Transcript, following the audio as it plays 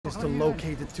is to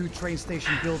locate the two train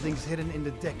station buildings hidden in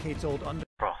the decades-old under.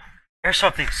 Bro,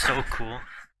 airsoft is so cool.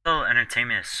 Little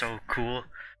entertainment is so cool.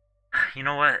 You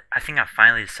know what? I think I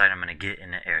finally decided I'm gonna get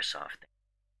into airsoft.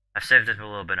 I've saved up a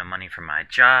little bit of money for my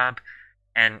job,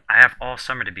 and I have all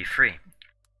summer to be free.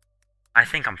 I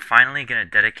think I'm finally gonna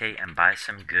dedicate and buy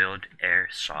some good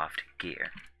airsoft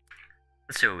gear.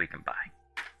 Let's see what we can buy.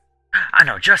 I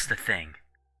know just the thing.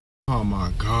 Oh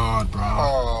my god, bro.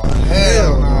 Oh,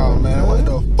 hell no, man. What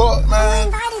the fuck,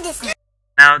 man?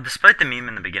 Now, despite the meme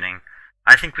in the beginning,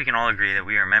 I think we can all agree that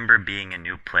we remember being a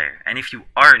new player. And if you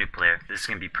are a new player, this is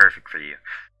going to be perfect for you.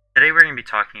 Today we're going to be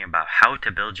talking about how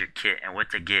to build your kit and what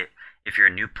to get if you're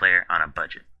a new player on a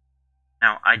budget.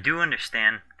 Now, I do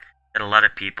understand that a lot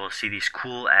of people see these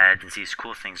cool ads and see these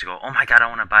cool things and go, oh my god, I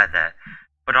want to buy that.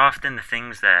 But often the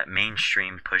things that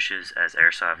mainstream pushes as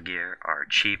airsoft gear are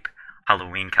cheap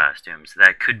Halloween costumes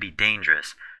that could be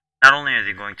dangerous. Not only are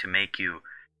they going to make you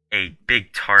a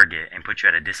big target and put you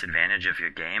at a disadvantage of your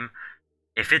game,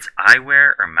 if it's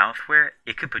eyewear or mouthwear,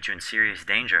 it could put you in serious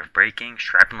danger of breaking,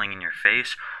 shrapneling in your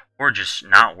face, or just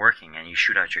not working and you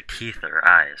shoot out your teeth or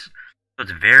eyes. So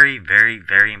it's very, very,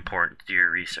 very important to do your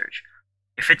research.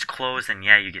 If it's clothes, then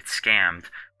yeah, you get scammed,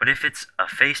 but if it's a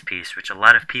face piece, which a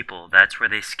lot of people, that's where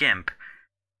they skimp,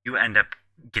 you end up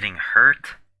getting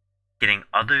hurt, getting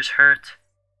others hurt,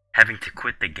 having to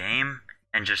quit the game,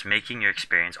 and just making your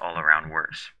experience all around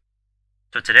worse.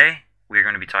 So today, we're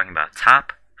going to be talking about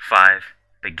top 5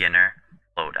 beginner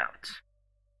loadouts.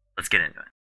 Let's get into it.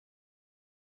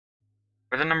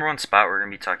 For the number 1 spot, we're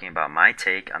going to be talking about my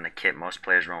take on the kit most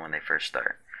players run when they first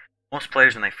start. Most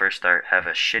players when they first start have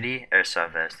a shitty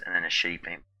airsoft vest and then a shitty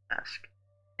paint mask.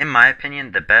 In my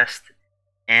opinion, the best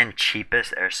and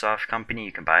cheapest airsoft company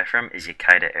you can buy from is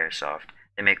Yakita Airsoft.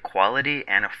 They make quality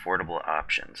and affordable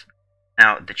options.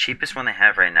 Now, the cheapest one they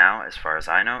have right now, as far as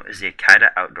I know, is the Yakita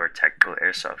Outdoor Tactical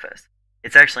Airsoft Vest.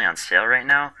 It's actually on sale right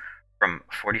now from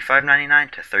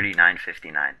 $45.99 to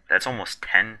 $39.59. That's almost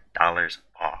 $10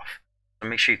 off. So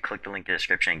make sure you click the link in the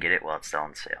description and get it while it's still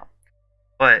on sale.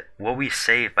 But what we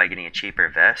save by getting a cheaper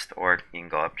vest, or you can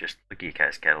go up, just look at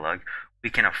Yakita's catalog, we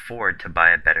can afford to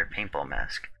buy a better paintball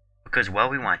mask. Because while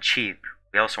we want cheap,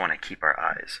 we also want to keep our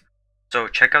eyes. So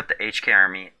check out the HK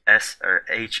Army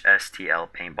HSTL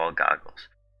paintball goggles.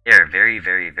 They are a very,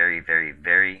 very, very, very,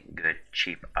 very good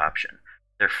cheap option.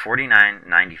 They're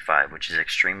 $49.95, which is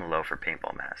extremely low for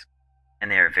paintball masks. And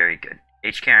they are very good.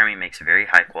 HK Army makes very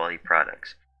high quality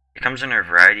products. It comes in a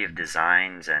variety of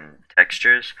designs and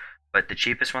textures, but the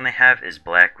cheapest one they have is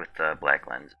black with the black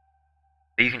lens.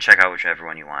 But you can check out whichever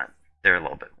one you want. They're a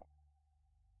little bit more.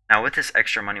 Now with this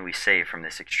extra money we save from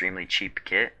this extremely cheap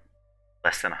kit,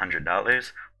 less than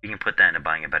 $100, we can put that into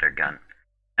buying a better gun.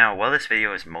 Now, while this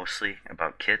video is mostly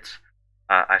about kits,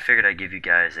 I figured I'd give you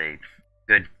guys a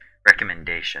good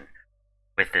recommendation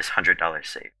with this $100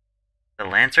 save. The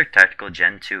Lancer Tactical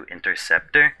Gen 2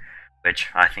 Interceptor, which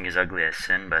I think is ugly as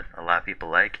sin, but a lot of people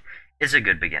like, is a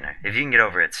good beginner. If you can get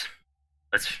over its,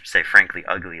 let's say frankly,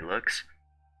 ugly looks,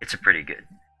 it's a pretty good.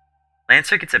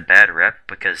 Lancer gets a bad rep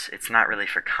because it's not really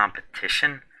for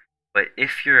competition, but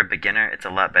if you're a beginner, it's a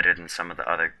lot better than some of the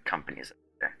other companies out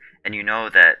there. And you know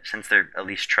that since they're at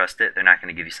least trusted, they're not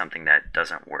going to give you something that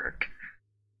doesn't work.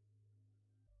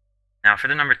 Now for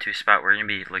the number 2 spot, we're going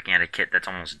to be looking at a kit that's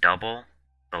almost double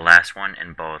the last one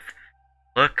in both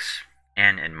looks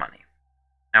and in money.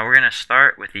 Now we're going to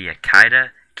start with the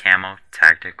Yakita Camo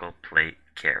Tactical Plate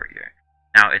Carrier.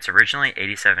 Now it's originally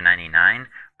 $87.99,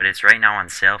 but it's right now on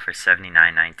sale for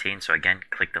 $79.19. So again,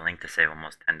 click the link to save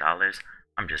almost $10.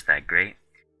 I'm just that great.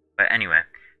 But anyway,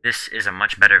 this is a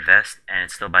much better vest, and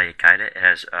it's still by Yakita. It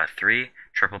has 3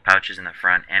 triple pouches in the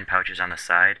front and pouches on the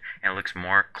side, and it looks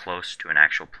more close to an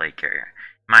actual plate carrier.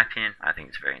 In my opinion, I think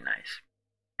it's very nice.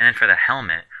 And then for the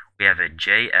helmet, we have a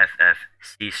JFF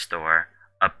C-Store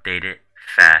updated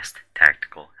fast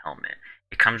tactical helmet.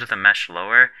 It comes with a mesh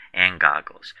lower and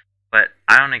goggles, but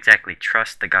I don't exactly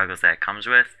trust the goggles that it comes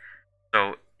with.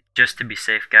 So just to be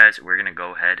safe, guys, we're going to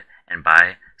go ahead and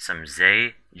buy some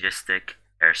Zagistic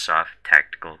Airsoft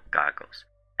Tactical Goggles.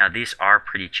 Now these are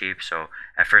pretty cheap, so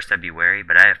at first I'd be wary,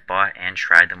 but I have bought and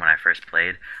tried them when I first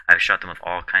played. I've shot them with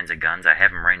all kinds of guns. I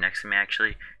have them right next to me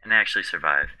actually, and they actually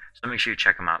survive. So make sure you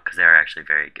check them out because they are actually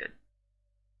very good.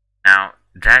 Now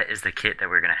that is the kit that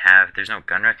we're going to have. There's no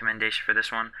gun recommendation for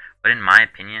this one, but in my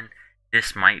opinion,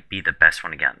 this might be the best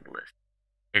one to get on the list.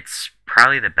 It's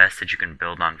probably the best that you can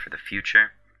build on for the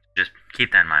future. Just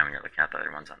keep that in mind when you're looking at the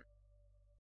other ones on.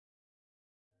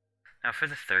 Now for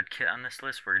the third kit on this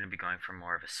list, we're going to be going for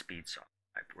more of a speed soft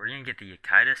type. We're going to get the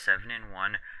Yakita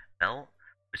 7-in-1 belt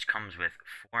which comes with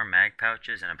 4 mag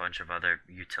pouches and a bunch of other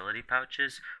utility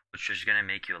pouches, which is going to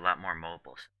make you a lot more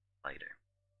mobile, lighter.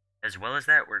 As well as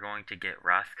that, we're going to get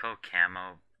Rothko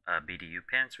Camo BDU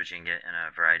pants, which you can get in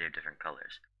a variety of different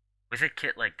colors. With a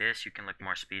kit like this, you can look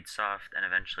more speed soft and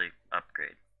eventually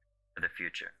upgrade for the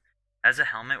future. As a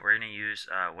helmet, we're going to use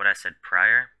what I said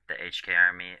prior, the HK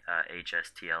Army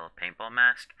HSTL paintball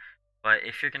mask. But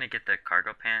if you're going to get the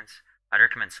cargo pants, I'd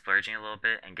recommend splurging a little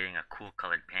bit and getting a cool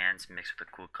colored pants mixed with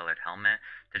a cool colored helmet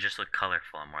to just look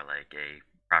colorful and more like a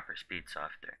proper speed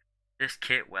softer. This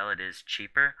kit, while it is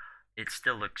cheaper, it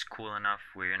still looks cool enough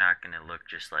where you're not going to look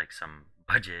just like some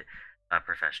budget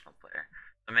professional player.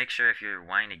 So make sure if you're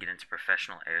wanting to get into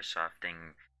professional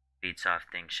airsofting, speed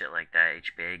softing, shit like that,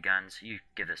 HBA guns, you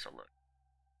give this a look.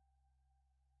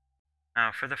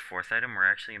 Now, for the fourth item, we're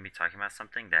actually going to be talking about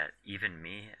something that even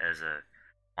me, as a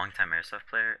longtime airsoft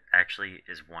player, actually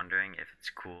is wondering if it's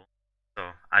cool.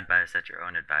 So I'd buy this at your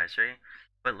own advisory.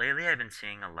 But lately, I've been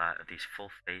seeing a lot of these full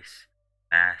face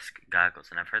mask goggles,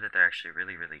 and I've heard that they're actually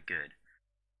really, really good.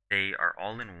 They are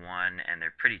all in one, and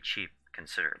they're pretty cheap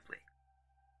considerably.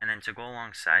 And then to go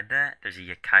alongside that, there's a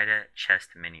Yakida chest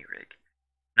mini rig.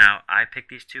 Now, I picked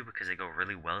these two because they go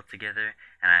really well together,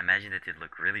 and I imagine that they'd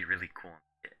look really, really cool in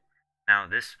the kit. Now,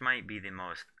 this might be the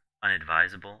most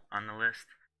unadvisable on the list,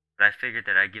 but I figured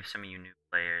that I'd give some of you new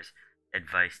players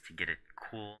advice to get a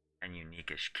cool and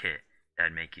unique-ish kit that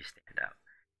would make you stand out.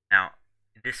 Now,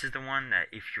 this is the one that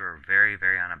if you're very,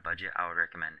 very on a budget, I would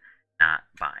recommend not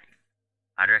buying.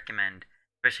 I'd recommend,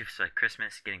 especially if it's like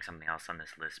Christmas, getting something else on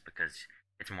this list because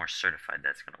it's more certified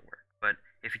that's going to work. But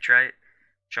if you try it,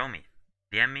 show me.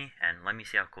 DM me and let me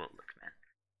see how cool it looks, man.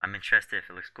 I'm interested if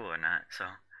it looks cool or not, so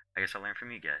I guess I'll learn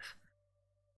from you guys.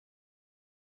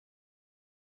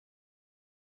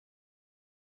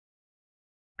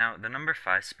 Now, the number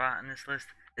 5 spot on this list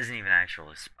isn't even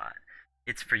actually a spot.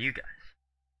 It's for you guys.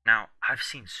 Now, I've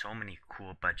seen so many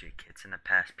cool budget kits in the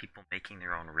past, people making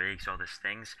their own rigs, all these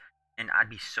things, and I'd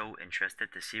be so interested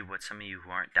to see what some of you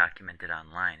who aren't documented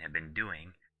online have been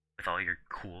doing with all your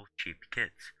cool, cheap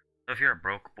kits. So if you're a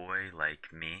broke boy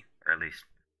like me, or at least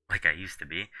like I used to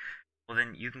be, well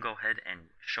then you can go ahead and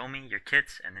show me your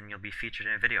kits and then you'll be featured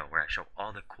in a video where I show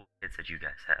all the cool kits that you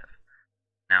guys have.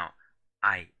 Now,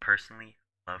 I personally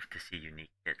love to see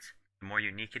unique kits. The more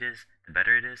unique it is, the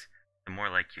better it is, the more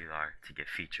likely you are to get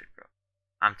featured, bro.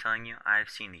 I'm telling you, I've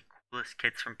seen the coolest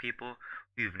kits from people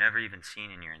who you've never even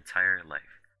seen in your entire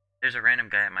life. There's a random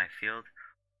guy at my field,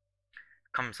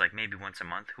 comes like maybe once a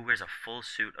month, who wears a full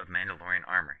suit of Mandalorian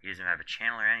armor. He doesn't have a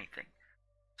channel or anything.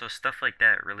 So stuff like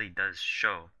that really does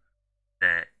show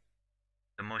that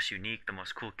the most unique, the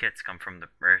most cool kits come from the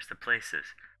rarest of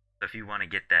places. So if you want to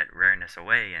get that rareness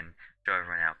away and show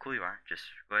everyone how cool you are, just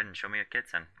go ahead and show me your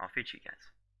kits and I'll feature you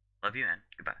guys. Love you and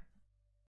goodbye.